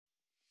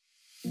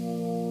If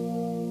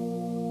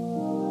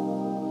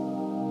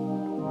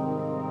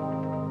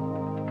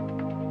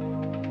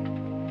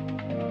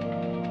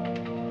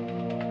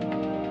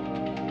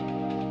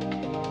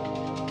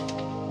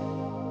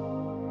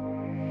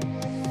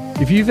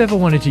you've ever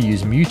wanted to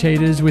use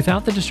mutators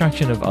without the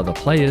distraction of other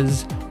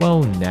players,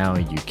 well, now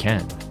you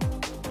can.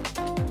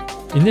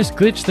 In this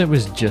glitch that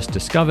was just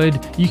discovered,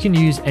 you can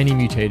use any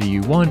mutator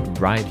you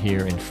want right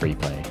here in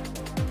FREEPLAY.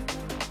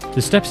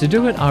 The steps to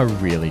do it are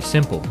really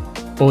simple.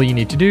 All you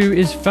need to do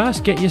is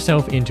first get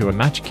yourself into a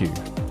match queue.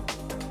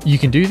 You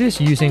can do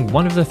this using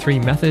one of the 3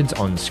 methods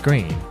on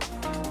screen.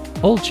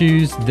 I'll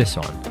choose this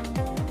one.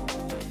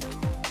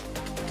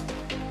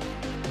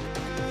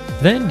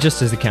 Then,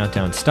 just as the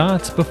countdown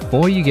starts,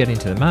 before you get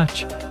into the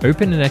match,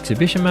 open an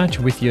exhibition match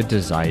with your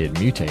desired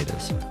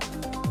mutators.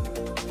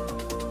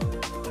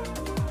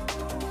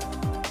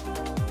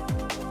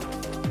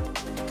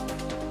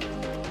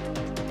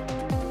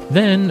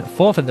 Then,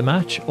 forfeit the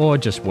match or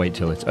just wait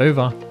till it's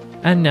over.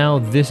 And now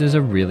this is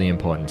a really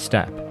important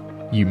step.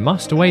 You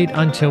must wait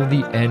until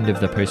the end of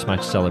the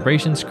post-match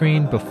celebration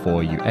screen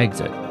before you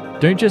exit.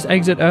 Don't just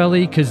exit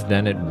early, because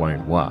then it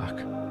won't work.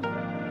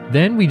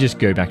 Then we just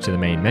go back to the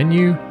main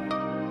menu,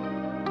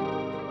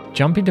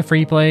 jump into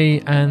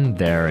FREEPLAY, and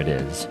there it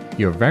is,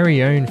 your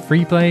very own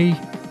FREEPLAY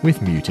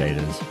with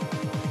mutators.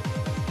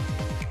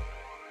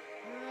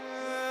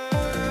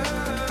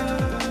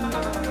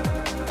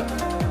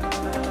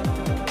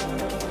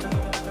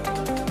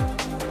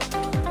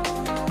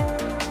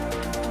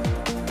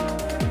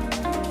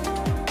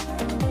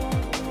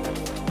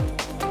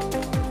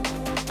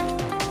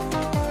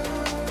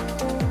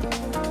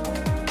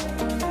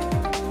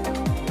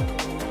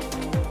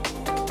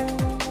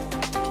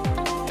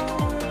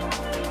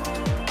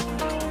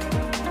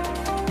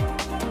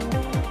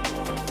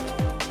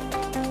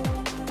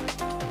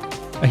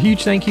 A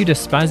huge thank you to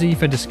Spazzee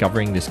for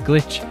discovering this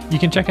glitch. You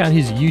can check out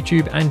his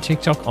YouTube and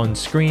TikTok on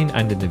screen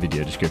and in the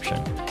video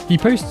description. He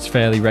posts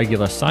fairly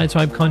regular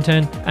Sideswipe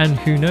content, and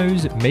who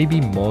knows,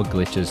 maybe more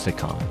glitches to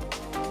come.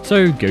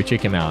 So go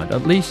check him out,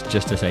 at least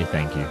just to say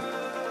thank you.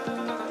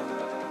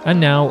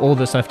 And now all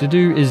that's left to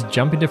do is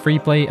jump into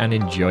FREEPLAY and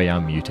enjoy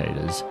our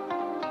mutators.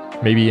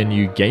 Maybe a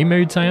new game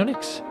mode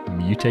Psionics?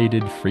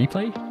 Mutated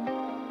FREEPLAY?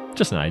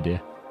 Just an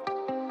idea.